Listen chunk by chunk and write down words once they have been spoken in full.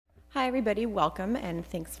Hi, everybody. Welcome, and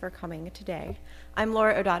thanks for coming today. I'm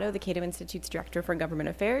Laura Odato, the Cato Institute's Director for Government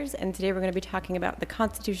Affairs, and today we're going to be talking about the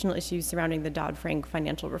constitutional issues surrounding the Dodd-Frank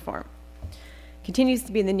financial reform. Continues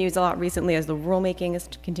to be in the news a lot recently as the rulemaking is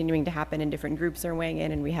continuing to happen and different groups are weighing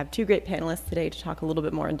in, and we have two great panelists today to talk a little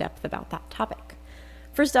bit more in depth about that topic.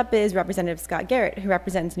 First up is Representative Scott Garrett, who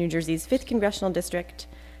represents New Jersey's 5th Congressional District,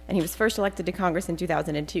 and he was first elected to Congress in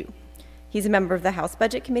 2002. He's a member of the House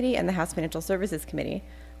Budget Committee and the House Financial Services Committee,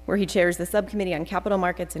 where he chairs the Subcommittee on Capital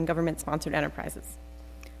Markets and Government-Sponsored Enterprises.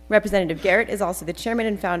 Representative Garrett is also the chairman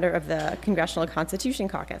and founder of the Congressional Constitution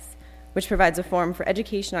Caucus, which provides a forum for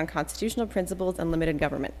education on constitutional principles and limited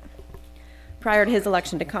government. Prior to his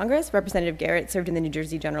election to Congress, Representative Garrett served in the New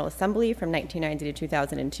Jersey General Assembly from 1990 to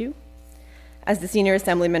 2002 as the senior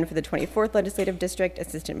assemblyman for the 24th Legislative District,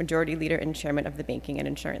 assistant majority leader, and chairman of the Banking and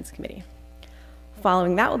Insurance Committee.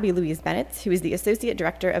 Following that will be Louise Bennett, who is the Associate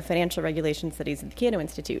Director of Financial Regulation Studies at the Cato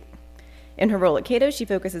Institute. In her role at Cato, she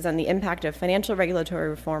focuses on the impact of financial regulatory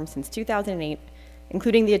reform since 2008,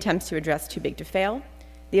 including the attempts to address too big to fail,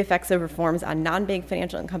 the effects of reforms on non-bank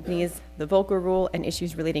financial companies, the Volcker Rule, and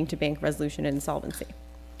issues relating to bank resolution and insolvency.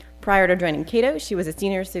 Prior to joining Cato, she was a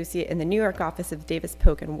senior associate in the New York office of Davis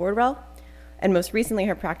Polk & Wardwell, and most recently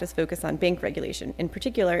her practice focused on bank regulation, in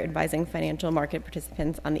particular advising financial market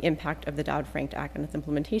participants on the impact of the Dodd-Frank Act and its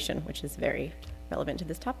implementation, which is very relevant to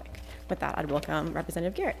this topic. With that, I'd welcome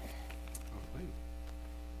Representative Garrett.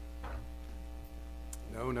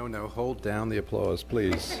 No, hold down the applause,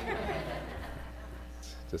 please.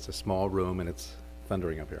 It's just a small room and it's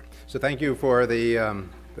thundering up here. So thank you for the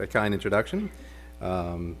kind introduction.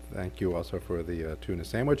 Thank you also for the tuna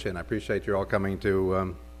sandwich, and I appreciate you all coming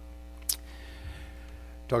to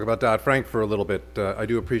talk about Dodd-Frank for a little bit. I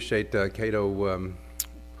do appreciate Cato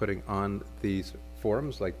putting on these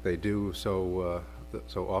forums like they do so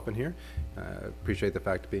often here. Appreciate the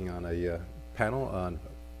fact of being on a panel on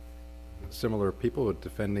similar people with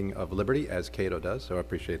defending of liberty as Cato does, so I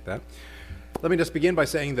appreciate that. Let me just begin by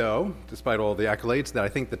saying, though, despite all the accolades, that I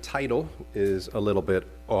think the title is a little bit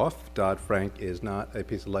off. Dodd-Frank is not a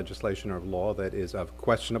piece of legislation or law that is of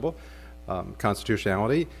questionable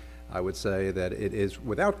constitutionality. I would say that it is,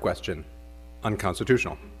 without question,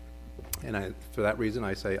 unconstitutional. And for that reason,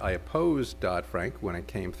 I say I opposed Dodd-Frank when it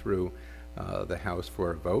came through the House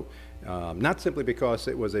for a vote, not simply because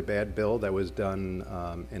it was a bad bill that was done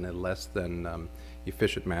in a less than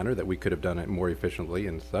efficient manner, that we could have done it more efficiently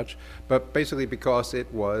and such, but basically because it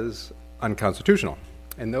was unconstitutional.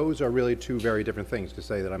 And those are really two very different things, to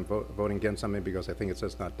say that I'm voting against something because I think it's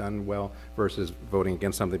just not done well versus voting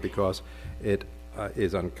against something because it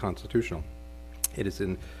is unconstitutional. It is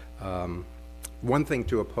one thing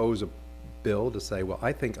to oppose a bill, to say, well,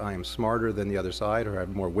 I think I am smarter than the other side or have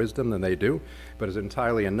more wisdom than they do, but it's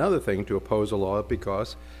entirely another thing to oppose a law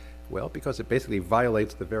because it basically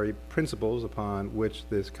violates the very principles upon which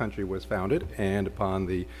this country was founded and upon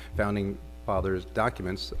the founding fathers'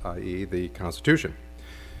 documents, i.e. the Constitution.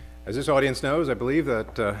 As this audience knows, I believe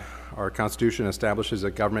that our Constitution establishes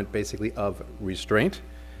a government basically of restraint.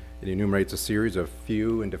 It enumerates a series of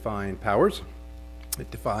few and defined powers.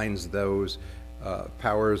 It defines those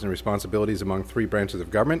powers and responsibilities among three branches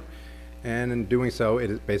of government, and in doing so,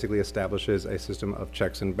 it basically establishes a system of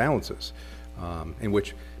checks and balances, in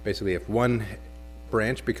which basically if one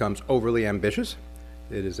branch becomes overly ambitious,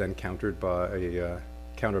 it is then countered by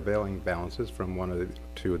countervailing balances from one or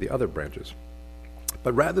two of the other branches.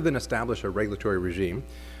 But rather than establish a regulatory regime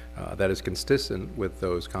that is consistent with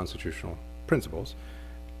those constitutional principles,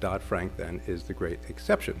 Dodd-Frank then is the great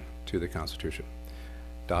exception to the Constitution.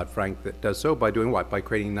 Dodd-Frank that does so by doing what? By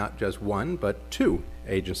creating not just one, but two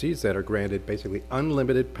agencies that are granted basically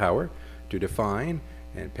unlimited power to define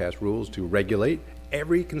and pass rules to regulate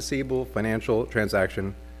every conceivable financial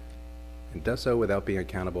transaction, and does so without being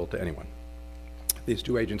accountable to anyone. These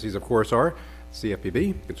two agencies, of course, are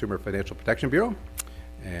CFPB, Consumer Financial Protection Bureau,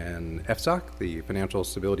 and FSOC, the Financial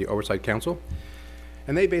Stability Oversight Council.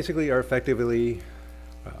 And they basically are effectively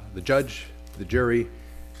the judge, the jury,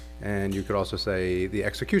 and you could also say the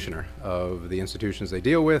executioner of the institutions they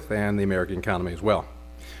deal with and the American economy as well.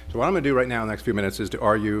 So what I'm going to do right now in the next few minutes is to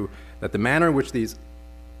argue that the manner in which these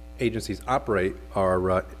agencies operate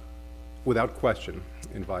are without question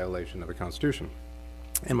in violation of the Constitution.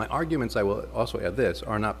 And my arguments, I will also add this,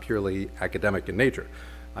 are not purely academic in nature.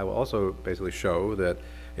 I will also basically show that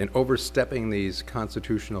in overstepping these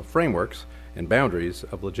constitutional frameworks and boundaries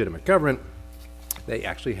of legitimate government, they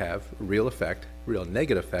actually have real effect, real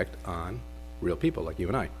negative effect on real people like you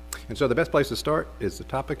and I. And so the best place to start is the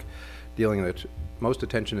topic dealing with most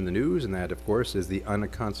attention in the news, and that, of course, is the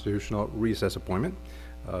unconstitutional recess appointment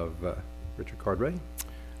of Richard Cordray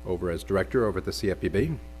over as director over at the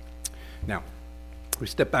CFPB. Now, we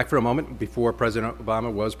step back for a moment. Before President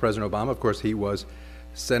Obama was President Obama, of course, he was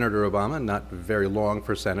Senator Obama, not very long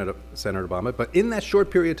for Senator Obama, but in that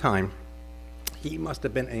short period of time, he must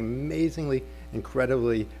have been amazingly,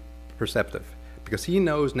 incredibly perceptive, because he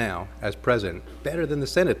knows now, as president, better than the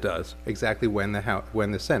Senate does, exactly when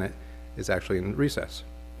the Senate is actually in recess.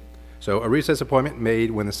 So a recess appointment made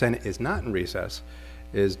when the Senate is not in recess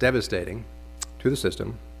is devastating to the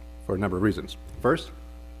system for a number of reasons. First,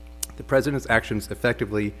 the president's actions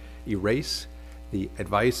effectively erase the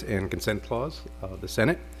advice and consent clause of the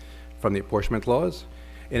Senate from the apportionment clause.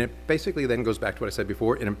 And it basically then goes back to what I said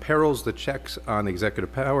before. It imperils the checks on the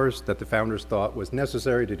executive powers that the founders thought was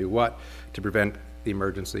necessary to do what? To prevent the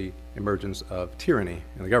emergence of tyranny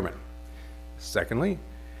in the government. Secondly,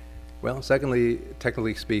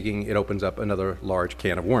 technically speaking, it opens up another large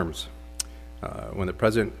can of worms. When the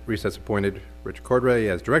president recess appointed Richard Cordray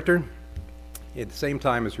as director, at the same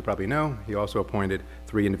time, as you probably know, he also appointed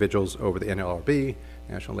 3 individuals over the NLRB,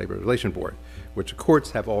 National Labor Relations Board, which the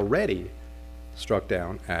courts have already struck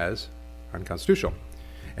down as unconstitutional.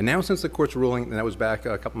 And now, since the court's ruling, and that was back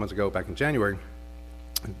a couple months ago, back in January,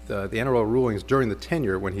 the NRO rulings during the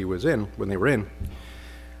tenure when they were in,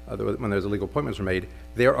 when those illegal appointments were made,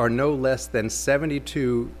 there are no less than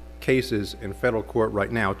 72 cases in federal court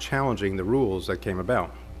right now challenging the rules that came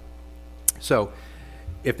about. So,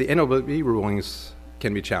 if the NLRB rulings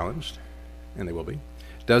can be challenged, and they will be,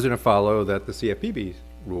 doesn't it follow that the CFPB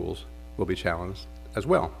rules will be challenged as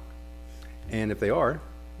well? And if they are,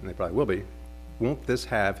 and they probably will be, won't this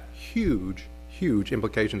have huge, huge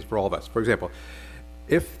implications for all of us? For example,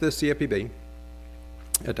 if the CFPB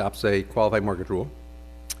adopts a qualified mortgage rule,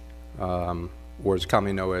 or is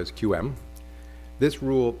commonly known as QM, this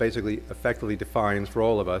rule basically effectively defines for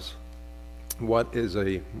all of us what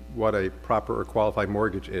a proper or qualified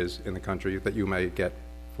mortgage is in the country that you may get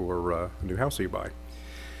for a new house that you buy.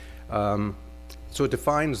 So it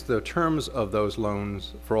defines the terms of those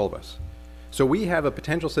loans for all of us. So we have a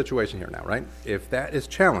potential situation here now, right? If that is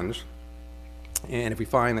challenged, and if we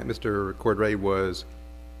find that Mr. Cordray was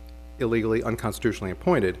illegally, unconstitutionally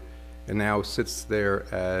appointed, and now sits there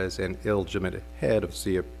as an illegitimate head of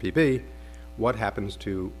CFPB, what happens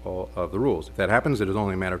to all of the rules? If that happens, it is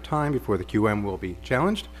only a matter of time before the QM will be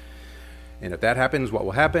challenged. And if that happens, what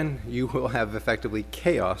will happen? You will have effectively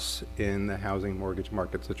chaos in the housing mortgage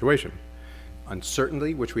market situation.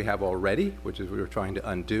 Uncertainty, which we have already, which is we were trying to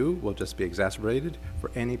undo, will just be exacerbated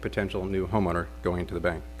for any potential new homeowner going to the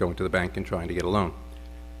bank and trying to get a loan.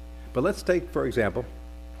 But let's take, for example,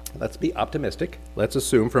 let's be optimistic. Let's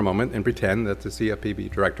assume for a moment and pretend that the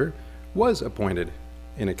CFPB director was appointed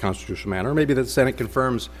in a constitutional manner. Maybe the Senate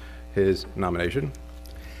confirms his nomination.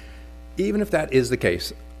 Even if that is the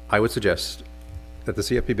case, I would suggest that the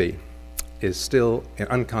CFPB is still an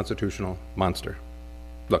unconstitutional monster.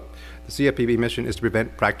 Look, the CFPB mission is to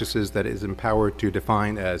prevent practices that it is empowered to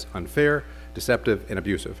define as unfair, deceptive, and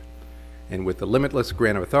abusive. And with the limitless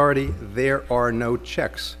grant of authority, there are no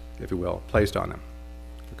checks, if you will, placed on them.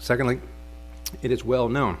 Secondly, it is well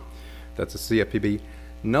known that the CFPB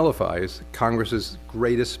nullifies Congress's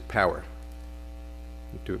greatest power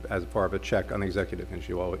as part of a check on the executive. And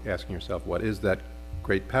you're always asking yourself, what is that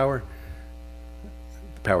great power?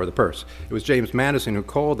 The power of the purse. It was James Madison who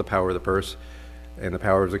called the power of the purse and the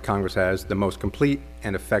powers that Congress has the most complete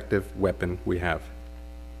and effective weapon we have.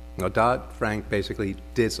 Now, Dodd-Frank basically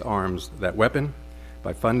disarms that weapon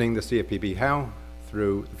by funding the CFPB. How?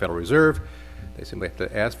 Through the Federal Reserve. They simply have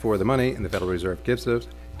to ask for the money, and the Federal Reserve gives it.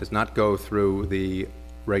 It does not go through the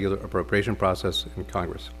regular appropriation process in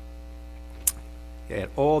Congress. Add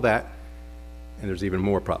all that, and there's even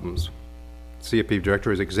more problems. The CFPB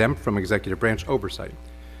director is exempt from executive branch oversight.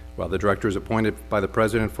 While the director is appointed by the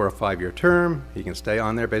president for a 5-year term, he can stay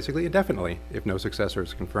on there basically indefinitely if no successor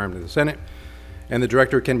is confirmed in the Senate. And the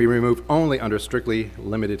director can be removed only under strictly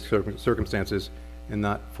limited circumstances and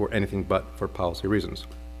not for anything but for policy reasons.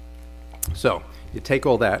 So you take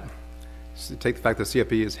all that, take the fact that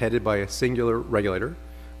CFPB is headed by a singular regulator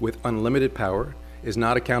with unlimited power, is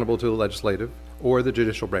not accountable to the legislative or the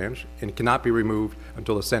judicial branch, and cannot be removed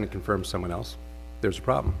until the Senate confirms someone else. There's a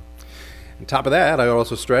problem. On top of that, I would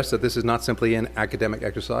also stress that this is not simply an academic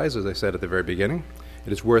exercise, as I said at the very beginning.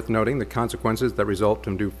 It is worth noting the consequences that result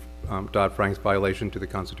from Dodd-Frank's violation to the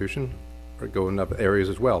Constitution go in other areas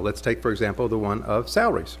as well. Let's take, for example, the one of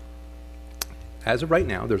salaries. As of right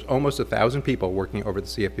now, there's almost 1,000 people working over the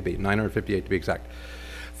CFPB, 958 to be exact.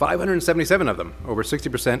 577 of them, over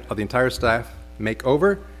 60% of the entire staff, make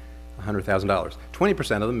over $100,000.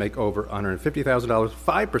 20% of them make over $150,000.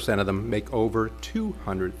 5% of them make over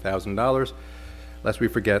 $200,000. lest we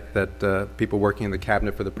forget that people working in the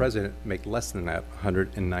cabinet for the president make less than that,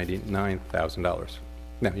 $199,000.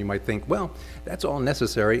 Now, you might think, well, that's all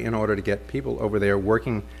necessary in order to get people over there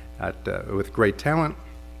working with great talent.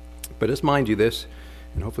 But just mind you this,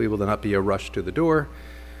 and hopefully it will not be a rush to the door.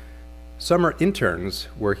 Summer interns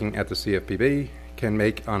working at the CFPB can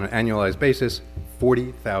make, on an annualized basis,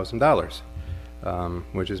 $40,000,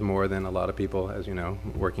 which is more than a lot of people, as you know,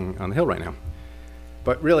 working on the Hill right now.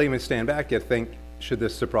 But really, when you stand back, you think, should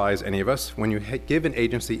this surprise any of us? When you give an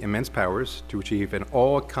agency immense powers to achieve an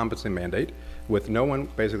all-encompassing mandate with no one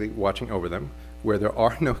basically watching over them, where there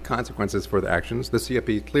are no consequences for the actions, the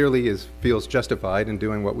CFPB clearly feels justified in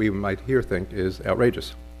doing what we might here think is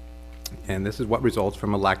outrageous. And this is what results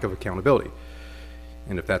from a lack of accountability.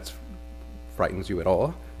 And if that frightens you at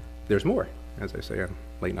all, there's more, as I say on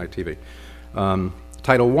late night TV.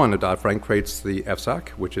 Title I of Dodd-Frank creates the FSOC,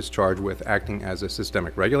 which is charged with acting as a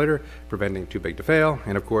systemic regulator, preventing too big to fail,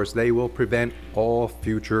 and of course they will prevent all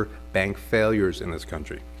future bank failures in this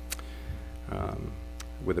country.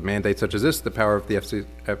 With a mandate such as this, the power of the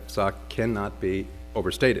FSOC cannot be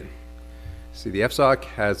overstated. See, the FSOC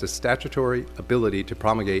has the statutory ability to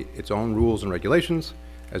promulgate its own rules and regulations,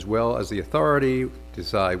 as well as the authority to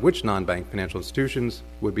decide which non-bank financial institutions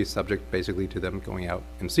would be subject basically to them going out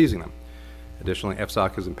and seizing them. Additionally,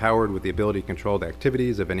 FSOC is empowered with the ability to control the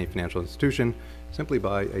activities of any financial institution simply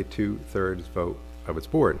by a 2/3 vote of its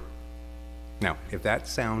board. Now, if that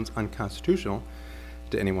sounds unconstitutional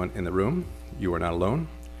to anyone in the room, you are not alone.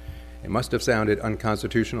 It must have sounded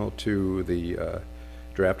unconstitutional to the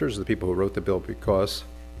drafters, the people who wrote the bill, because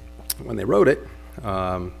when they wrote it,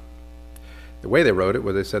 the way they wrote it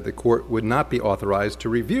was they said the court would not be authorized to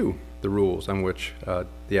review the rules on which the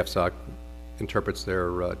FSOC interprets their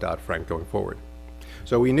Dodd-Frank going forward.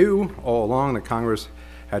 So we knew all along that Congress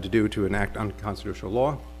had to do to enact unconstitutional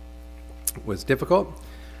law was difficult.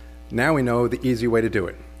 Now we know the easy way to do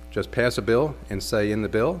it. Just pass a bill and say in the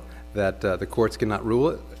bill that the courts cannot rule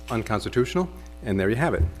it unconstitutional, and there you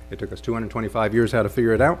have it. It took us 225 years how to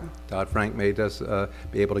figure it out. Dodd-Frank made us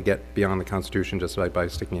be able to get beyond the Constitution just by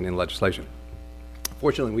sticking it in legislation.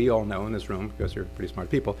 Fortunately, we all know in this room, because you're pretty smart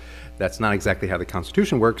people, that's not exactly how the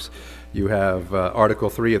Constitution works. You have Article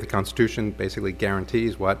 3 of the Constitution basically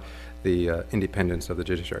guarantees what? The independence of the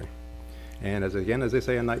judiciary. And as they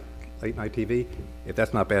say on late night TV, if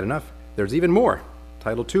that's not bad enough, there's even more.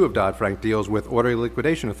 Title II of Dodd-Frank deals with orderly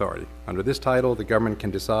liquidation authority. Under this title, the government can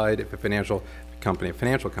decide if a financial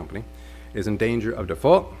company is in danger of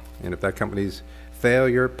default, and if that company's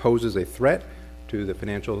failure poses a threat to the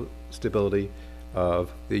financial stability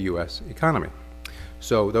of the U.S. economy.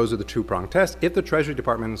 So those are the two-pronged tests. If the Treasury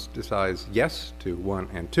Department decides yes to 1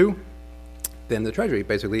 and 2, then the Treasury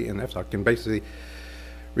basically, and the FSOC, can basically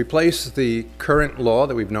replace the current law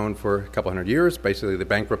that we've known for a couple hundred years, basically the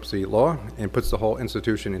bankruptcy law, and puts the whole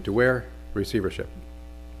institution into where? Receivership.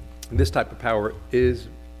 This type of power is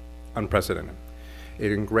unprecedented.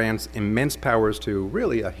 It grants immense powers to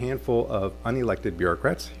really a handful of unelected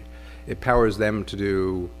bureaucrats. It powers them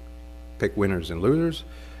to pick winners and losers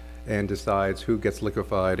and decides who gets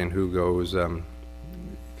liquefied and who goes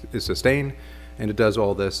is sustained, and it does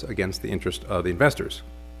all this against the interest of the investors.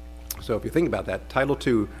 So if you think about that, Title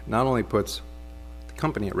II not only puts the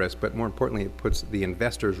company at risk, but more importantly, it puts the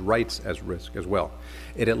investors' rights at risk as well.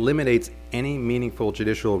 It eliminates any meaningful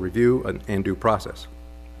judicial review and due process.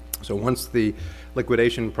 So once the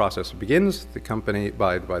liquidation process begins, the company,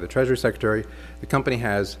 by the Treasury Secretary, the company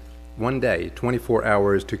has 1 day, 24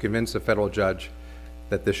 hours to convince a federal judge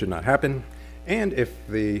that this should not happen. And if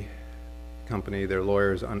the company, their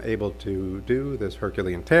lawyer, is unable to do this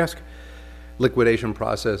Herculean task, liquidation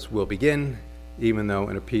process will begin, even though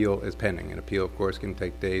an appeal is pending. An appeal, of course, can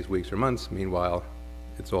take days, weeks, or months. Meanwhile,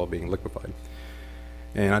 it's all being liquefied.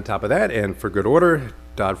 And on top of that, and for good order,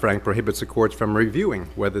 Dodd-Frank prohibits the courts from reviewing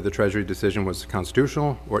whether the Treasury decision was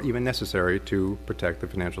constitutional or even necessary to protect the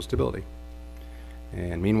financial stability.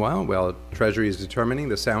 And meanwhile, while Treasury is determining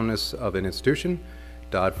the soundness of an institution,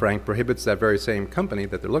 Dodd-Frank prohibits that very same company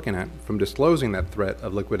that they're looking at from disclosing that threat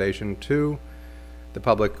of liquidation to the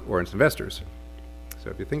public or its investors. So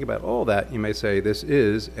if you think about all that, you may say this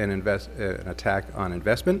is an attack on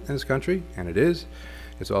investment in this country, and it is.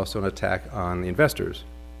 It's also an attack on the investors.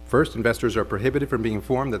 First, investors are prohibited from being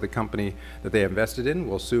informed that the company that they invested in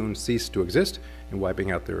will soon cease to exist and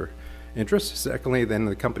wiping out their interests. Secondly, then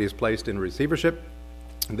the company is placed in receivership.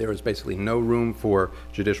 There is basically no room for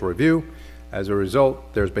judicial review. As a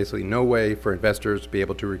result, there's basically no way for investors to be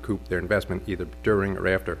able to recoup their investment either during or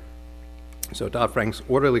after. So Dodd-Frank's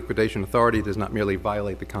orderly liquidation authority does not merely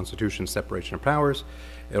violate the Constitution's separation of powers,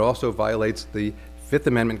 it also violates the Fifth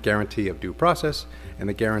Amendment guarantee of due process and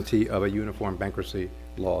the guarantee of a uniform bankruptcy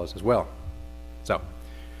laws as well. So,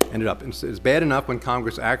 ended up, it's bad enough when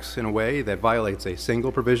Congress acts in a way that violates a single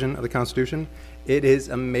provision of the Constitution. It is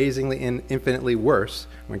amazingly and infinitely worse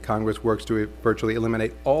when Congress works to virtually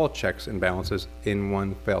eliminate all checks and balances in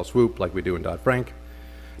one fell swoop, like we do in Dodd-Frank.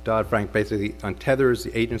 Dodd-Frank basically untethers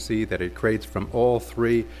the agency that it creates from all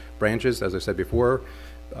three branches, as I said before,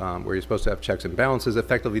 where you're supposed to have checks and balances,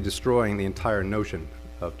 effectively destroying the entire notion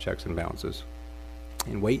of checks and balances.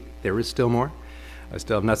 And wait, there is still more. I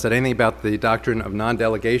still have not said anything about the doctrine of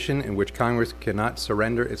non-delegation, in which Congress cannot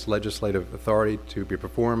surrender its legislative authority to be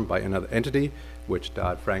performed by another entity, which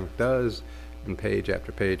Dodd-Frank does in page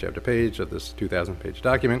after page after page of this 2,000-page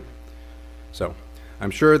document. So,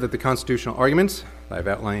 I'm sure that the constitutional arguments that I've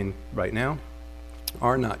outlined right now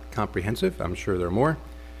are not comprehensive. I'm sure there are more.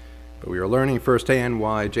 But we are learning firsthand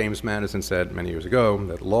why James Madison said many years ago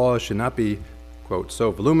that laws should not be, quote, so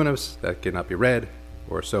voluminous that it cannot be read,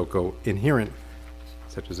 or so coherent,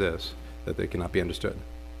 such as this, that they cannot be understood.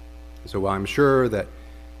 So while I'm sure that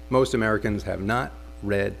most Americans have not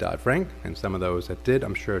read Dodd-Frank, and some of those that did,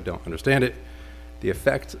 I'm sure don't understand it, the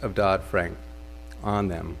effects of Dodd-Frank on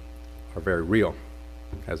them are very real.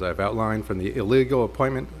 As I've outlined, from the illegal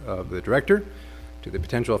appointment of the director, to the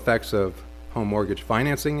potential effects of home mortgage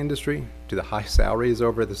financing industry, to the high salaries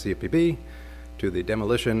over at the CFPB, to the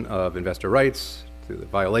demolition of investor rights, to the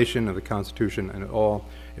violation of the Constitution, and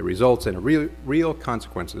it results in real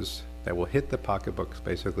consequences that will hit the pocketbooks,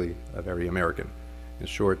 basically, of every American. In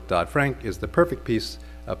short, Dodd-Frank is the perfect piece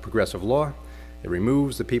of progressive law. It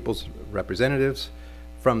removes the people's representatives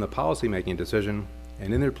from the policy-making decision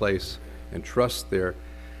and in their place entrusts their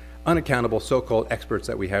unaccountable so-called experts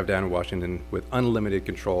that we have down in Washington with unlimited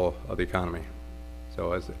control of the economy.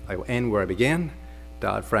 So as I will end where I began,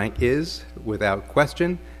 Dodd-Frank is, without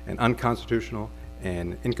question, an unconstitutional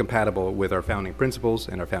and incompatible with our founding principles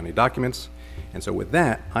and our founding documents. And so with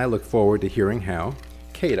that, I look forward to hearing how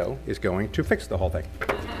Cato is going to fix the whole thing.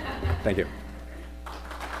 Thank you.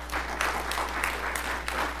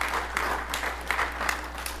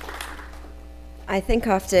 I think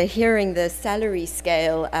after hearing the salary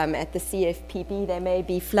scale at the CFPB, they may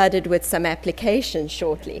be flooded with some applications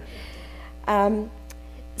shortly.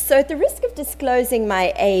 So at the risk of disclosing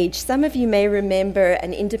my age, some of you may remember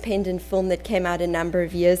an independent film that came out a number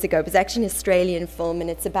of years ago. It was actually an Australian film, and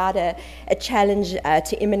it's about a challenge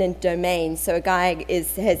to eminent domain. So a guy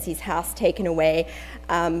has his house taken away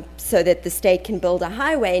so that the state can build a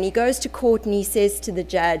highway, and he goes to court and he says to the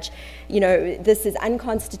judge, you know, this is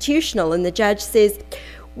unconstitutional. And the judge says,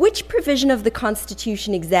 which provision of the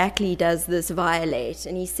Constitution exactly does this violate?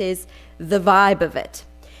 And he says, the vibe of it.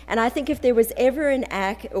 And I think if there was ever an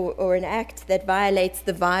act or an act that violates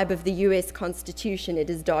the vibe of the US Constitution, it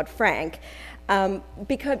is Dodd-Frank,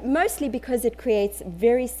 mostly because it creates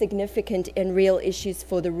very significant and real issues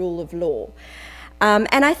for the rule of law.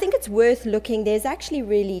 And I think it's worth looking. There's actually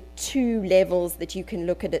really two levels that you can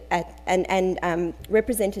look at it at, and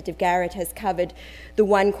Representative Garrett has covered the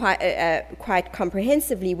one quite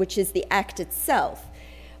comprehensively, which is the act itself.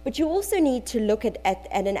 But you also need to look at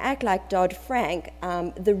an act like Dodd-Frank,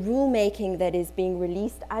 the rulemaking that is being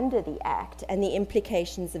released under the act and the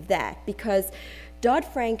implications of that. Because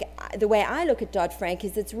Dodd-Frank, the way I look at Dodd-Frank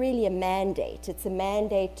is it's really a mandate. It's a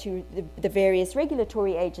mandate to the various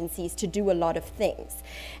regulatory agencies to do a lot of things.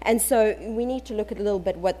 And so we need to look at a little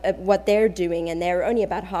bit what they're doing, and they're only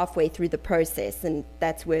about halfway through the process, and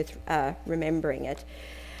that's worth remembering it.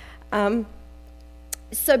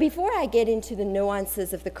 So before I get into the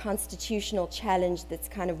nuances of the constitutional challenge that's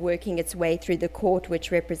kind of working its way through the court,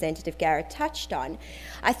 which Representative Garrett touched on,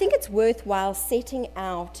 I think it's worthwhile setting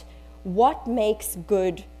out what makes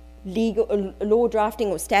good legal law drafting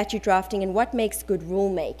or statute drafting and what makes good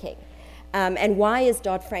rulemaking. And why is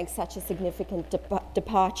Dodd-Frank such a significant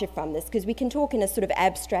departure from this? Because we can talk in a sort of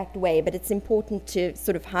abstract way, but it's important to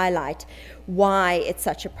sort of highlight why it's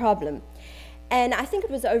such a problem. And I think it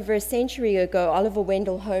was over a century ago, Oliver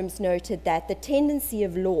Wendell Holmes noted that the tendency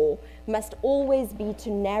of law must always be to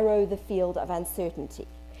narrow the field of uncertainty.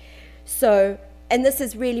 So, and this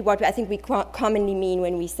is really what I think we commonly mean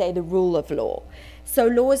when we say the rule of law. So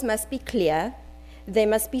laws must be clear, they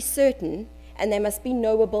must be certain, and they must be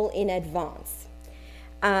knowable in advance.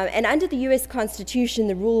 And under the US Constitution,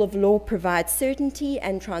 the rule of law provides certainty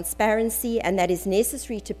and transparency, and that is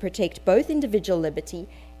necessary to protect both individual liberty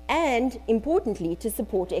and, importantly, to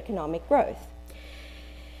support economic growth.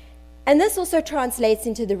 And this also translates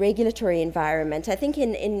into the regulatory environment. I think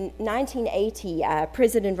in 1980,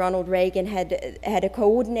 President Ronald Reagan had a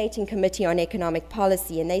coordinating committee on economic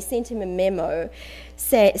policy, and they sent him a memo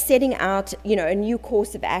setting out, a new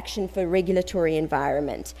course of action for regulatory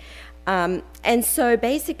environment. And so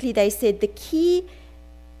basically they said the key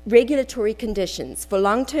regulatory conditions for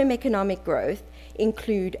long-term economic growth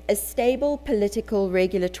include a stable political,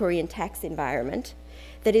 regulatory, and tax environment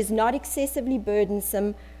that is not excessively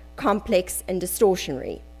burdensome, complex, and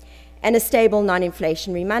distortionary, and a stable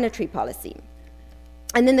non-inflationary monetary policy.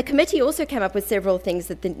 And then the committee also came up with several things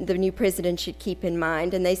that the new president should keep in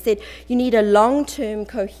mind, and they said you need a long-term,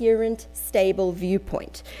 coherent, stable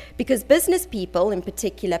viewpoint, because business people in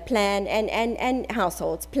particular plan, and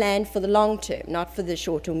households plan for the long term, not for the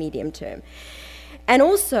short or medium term. And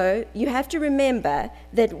also, you have to remember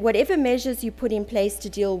that whatever measures you put in place to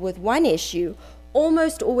deal with one issue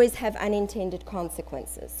almost always have unintended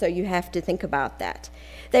consequences, so you have to think about that.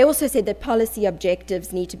 They also said that policy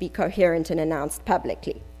objectives need to be coherent and announced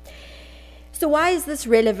publicly. So why is this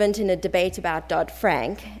relevant in a debate about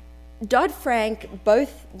Dodd-Frank? Dodd-Frank,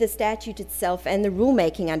 both the statute itself and the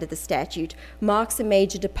rulemaking under the statute, marks a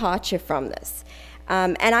major departure from this.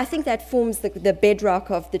 And I think that forms the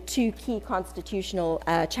bedrock of the two key constitutional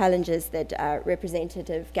challenges that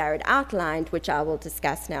Representative Garrett outlined, which I will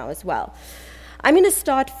discuss now as well. I'm going to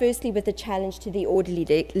start firstly with the challenge to the Orderly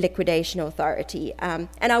Liquidation Authority. And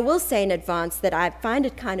I will say in advance that I find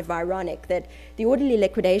it kind of ironic that the Orderly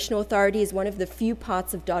Liquidation Authority is one of the few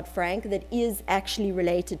parts of Dodd-Frank that is actually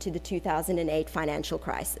related to the 2008 financial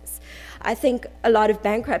crisis. I think a lot of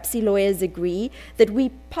bankruptcy lawyers agree that we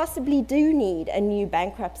possibly do need a new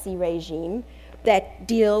bankruptcy regime that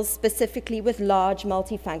deals specifically with large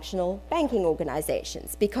multifunctional banking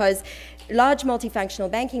organizations, because large multifunctional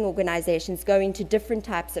banking organizations go into different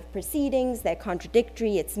types of proceedings, they're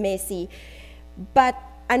contradictory, it's messy, but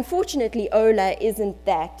unfortunately OLA isn't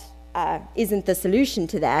the solution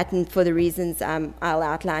to that, and for the reasons I'll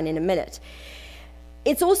outline in a minute.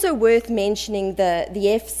 It's also worth mentioning the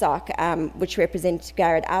FSOC, which Representative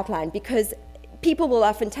Garrett outlined, because people will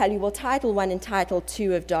often tell you, well, Title I and Title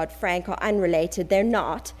II of Dodd-Frank are unrelated. They're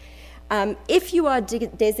not. If you are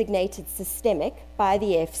designated systemic by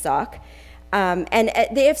the FSOC, and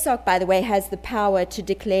the FSOC, by the way, has the power to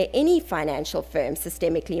declare any financial firm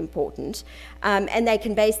systemically important, and they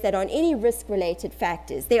can base that on any risk-related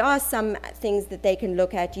factors. There are some things that they can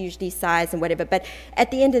look at, usually size and whatever, but at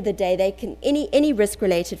the end of the day, they can any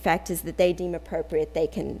risk-related factors that they deem appropriate, they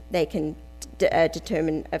can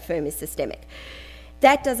determine a firm is systemic.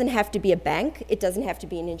 That doesn't have to be a bank. It doesn't have to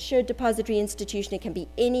be an insured depository institution. It can be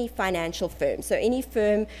any financial firm. So any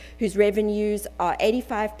firm whose revenues are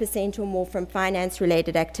 85% or more from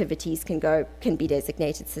finance-related activities can be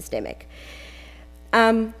designated systemic.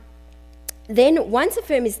 Then once a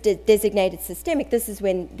firm is designated systemic, this is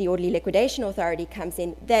when the Orderly Liquidation Authority comes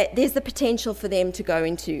in, there's the potential for them to go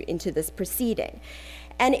into this proceeding.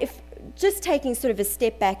 And if just taking sort of a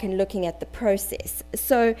step back and looking at the process.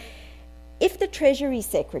 So if the Treasury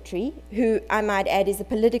Secretary, who I might add is a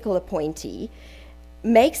political appointee,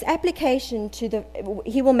 makes application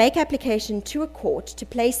he will make application to a court to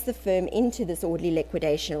place the firm into this Orderly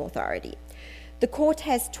Liquidation Authority. The court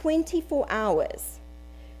has 24 hours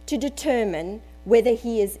to determine whether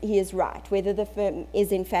he is right, whether the firm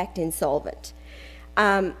is in fact insolvent.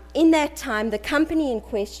 In that time, the company in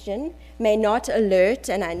question may not alert,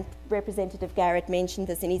 and Representative Garrett mentioned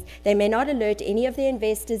this, they may not alert any of their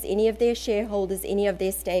investors, any of their shareholders, any of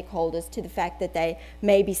their stakeholders to the fact that they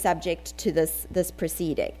may be subject to this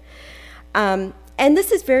proceeding. And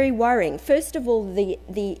this is very worrying. First of all,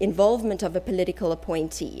 the involvement of a political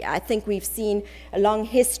appointee. I think we've seen a long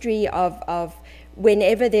history of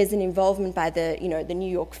whenever there's an involvement by the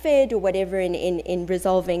New York Fed or whatever in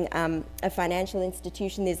resolving a financial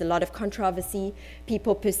institution, there's a lot of controversy.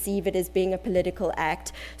 People perceive it as being a political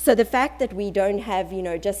act. So the fact that we don't have,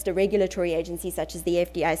 just a regulatory agency such as the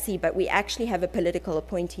FDIC, but we actually have a political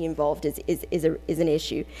appointee involved is an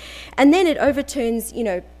issue. And then it overturns,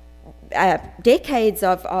 decades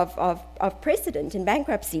of precedent in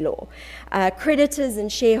bankruptcy law. Creditors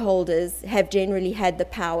and shareholders have generally had the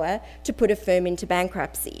power to put a firm into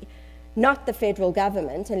bankruptcy, not the federal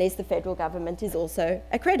government, unless the federal government is also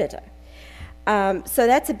a creditor. So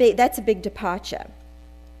that's a big departure.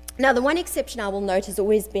 Now, the one exception I will note has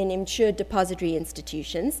always been insured depository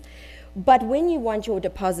institutions. But when you want your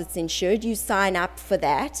deposits insured, you sign up for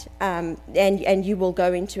that, and you will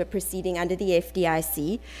go into a proceeding under the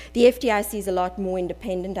FDIC. The FDIC is a lot more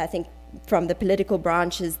independent. I think from the political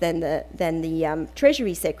branches than the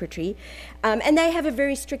Treasury Secretary, and they have a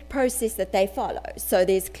very strict process that they follow. So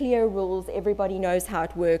there's clear rules, everybody knows how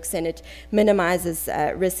it works, and it minimizes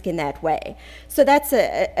risk in that way. So that's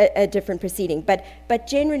a different proceeding. But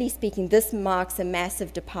generally speaking, this marks a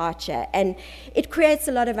massive departure, and it creates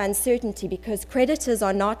a lot of uncertainty because creditors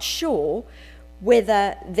are not sure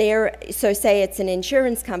whether so say it's an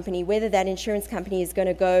insurance company, whether that insurance company is going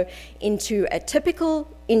to go into a typical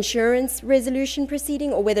insurance resolution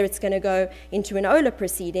proceeding or whether it's going to go into an OLA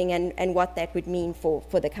proceeding and what that would mean for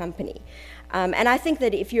the company. And I think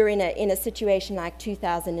that if you're in a situation like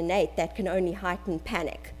 2008, that can only heighten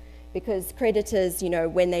panic because creditors,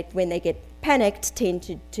 when they get panicked,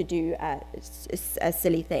 tend to do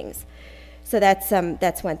silly things. So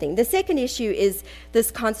that's one thing. The second issue is this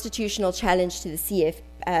constitutional challenge to the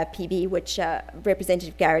CFPB, which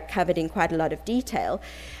Representative Garrett covered in quite a lot of detail.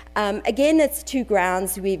 Again, it's two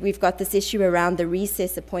grounds. We've got this issue around the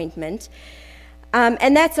recess appointment.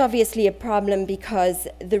 And that's obviously a problem because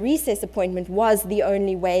the recess appointment was the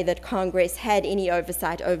only way that Congress had any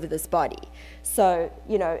oversight over this body. So,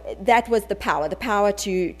 that was the power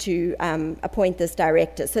to appoint this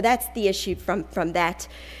director. So that's the issue from that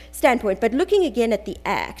standpoint. But looking again at the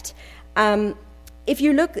Act, if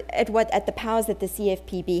you look at the powers that the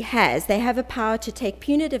CFPB has, they have a power to take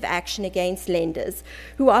punitive action against lenders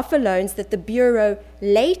who offer loans that the Bureau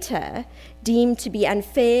later deemed to be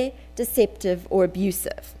unfair, deceptive, or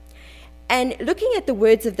abusive. And looking at the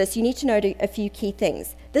words of this, you need to note a few key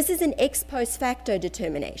things. This is an ex post facto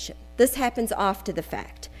determination. This happens after the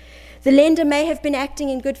fact. The lender may have been acting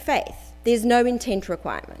in good faith. There's no intent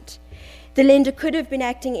requirement. The lender could have been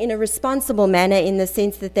acting in a responsible manner in the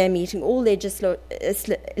sense that they're meeting all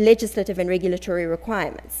legislative and regulatory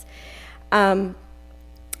requirements.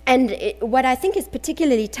 What I think is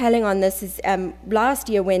particularly telling on this is last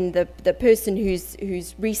year when the person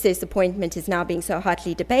whose recess appointment is now being so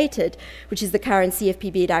hotly debated, which is the current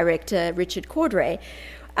CFPB director, Richard Cordray,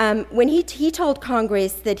 when he told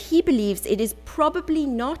Congress that he believes it is probably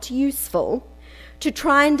not useful to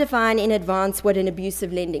try and define in advance what an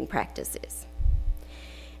abusive lending practice is.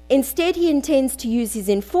 Instead, he intends to use his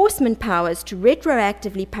enforcement powers to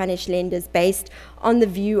retroactively punish lenders based on the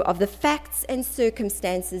view of the facts and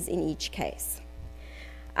circumstances in each case.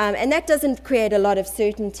 And that doesn't create a lot of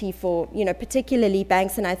certainty for, particularly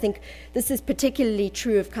banks, and I think this is particularly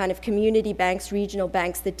true of kind of community banks, regional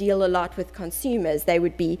banks that deal a lot with consumers. They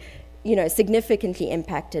would be, significantly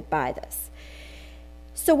impacted by this.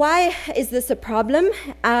 So why is this a problem?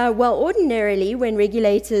 Well, ordinarily, when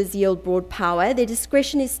regulators yield broad power, their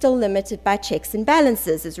discretion is still limited by checks and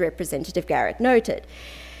balances, as Representative Garrett noted.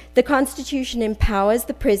 The Constitution empowers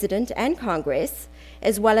the President and Congress,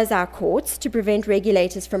 as well as our courts, to prevent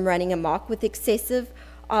regulators from running amok with excessive,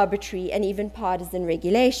 arbitrary, and even partisan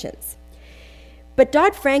regulations. But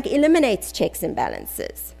Dodd-Frank eliminates checks and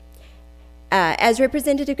balances. As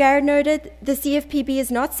Representative Garrett noted, the CFPB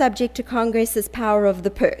is not subject to Congress's power of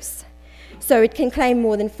the purse. So it can claim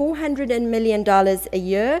more than $400 million a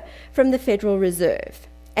year from the Federal Reserve,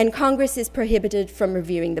 and Congress is prohibited from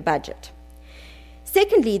reviewing the budget.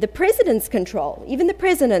 Secondly, the President's control, even the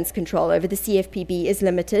President's control over the CFPB is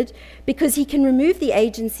limited because he can remove the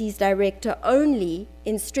agency's director only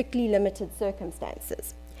in strictly limited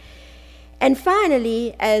circumstances. And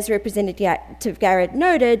finally, as Representative Garrett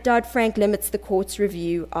noted, Dodd-Frank limits the court's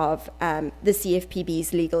review of the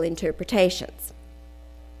CFPB's legal interpretations.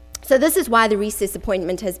 So this is why the recess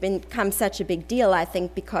appointment has become such a big deal, I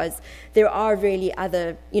think, because there are really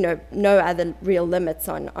no other real limits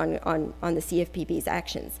on the CFPB's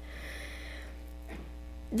actions.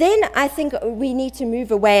 Then I think we need to move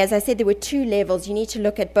away. As I said, there were two levels. You need to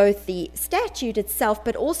look at both the statute itself,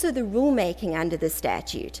 but also the rulemaking under the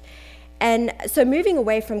statute. And so moving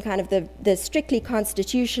away from kind of the strictly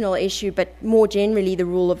constitutional issue, but more generally the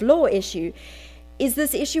rule of law issue, is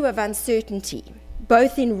this issue of uncertainty,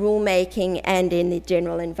 both in rulemaking and in the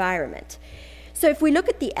general environment. So if we look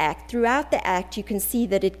at the Act, throughout the Act you can see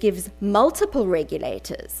that it gives multiple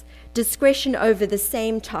regulators discretion over the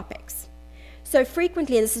same topics. So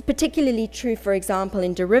frequently, and this is particularly true, for example,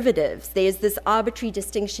 in derivatives, there's this arbitrary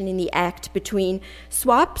distinction in the Act between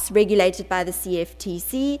swaps regulated by the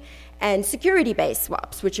CFTC and security-based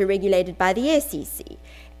swaps, which are regulated by the SEC.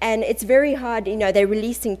 And it's very hard, they're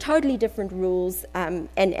releasing totally different rules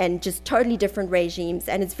and just totally different regimes,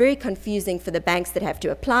 and it's very confusing for the banks that have to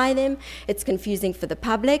apply them. It's confusing for the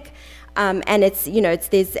public, and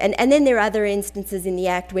then there are other instances in the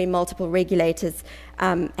Act where multiple regulators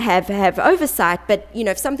have oversight, but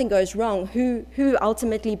if something goes wrong, who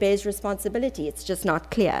ultimately bears responsibility? It's just not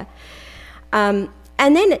clear.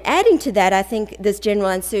 And then adding to that, I think this general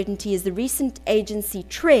uncertainty is the recent agency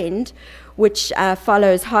trend, which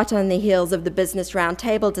follows hot on the heels of the Business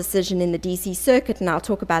Roundtable decision in the DC Circuit, and I'll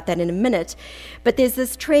talk about that in a minute. But there's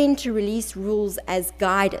this trend to release rules as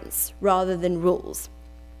guidance rather than rules.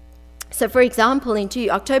 So, for example, in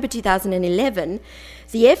October 2011,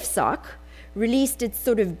 the FSOC released its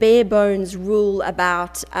sort of bare bones rule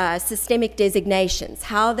about systemic designations,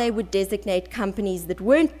 how they would designate companies that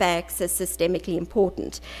weren't banks as systemically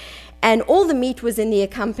important. And all the meat was in the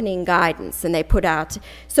accompanying guidance, and they put out,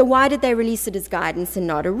 so why did they release it as guidance and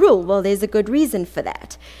not a rule? Well, there's a good reason for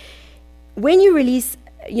that. When you release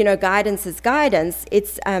guidance as guidance,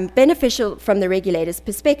 it's beneficial from the regulator's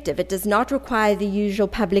perspective. It does not require the usual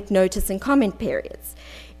public notice and comment periods.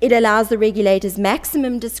 It allows the regulators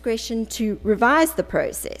maximum discretion to revise the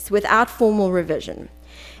process without formal revision.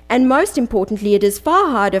 And most importantly, it is far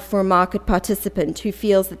harder for a market participant who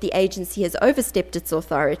feels that the agency has overstepped its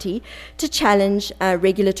authority to challenge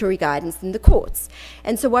regulatory guidance in the courts.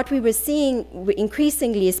 And so what we were seeing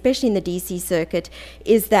increasingly, especially in the DC circuit,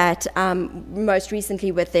 is that most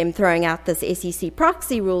recently with them throwing out this SEC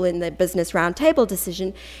proxy rule in the Business Roundtable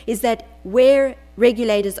decision, is that where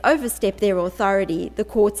regulators overstep their authority, the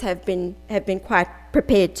courts have been quite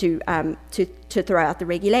prepared to throw out the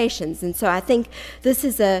regulations. And so I think this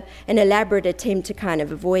is an elaborate attempt to kind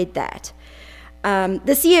of avoid that. The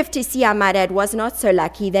CFTC, I might add, was not so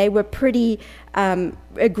lucky. They were pretty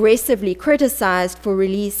aggressively criticized for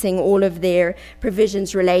releasing all of their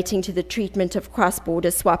provisions relating to the treatment of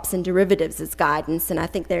cross-border swaps and derivatives as guidance, and I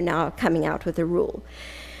think they're now coming out with a rule.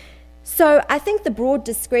 So I think the broad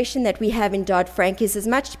discretion that we have in Dodd-Frank is as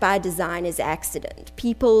much by design as accident.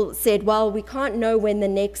 People said, well, we can't know when the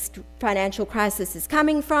next financial crisis is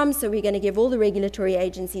coming from, so we're going to give all the regulatory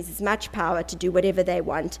agencies as much power to do whatever they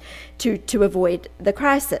want to avoid the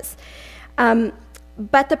crisis.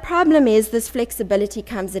 But the problem is this flexibility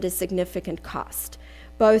comes at a significant cost,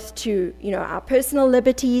 both to our personal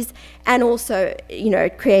liberties, and also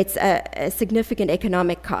it creates a significant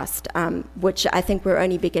economic cost, which I think we're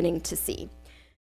only beginning to see.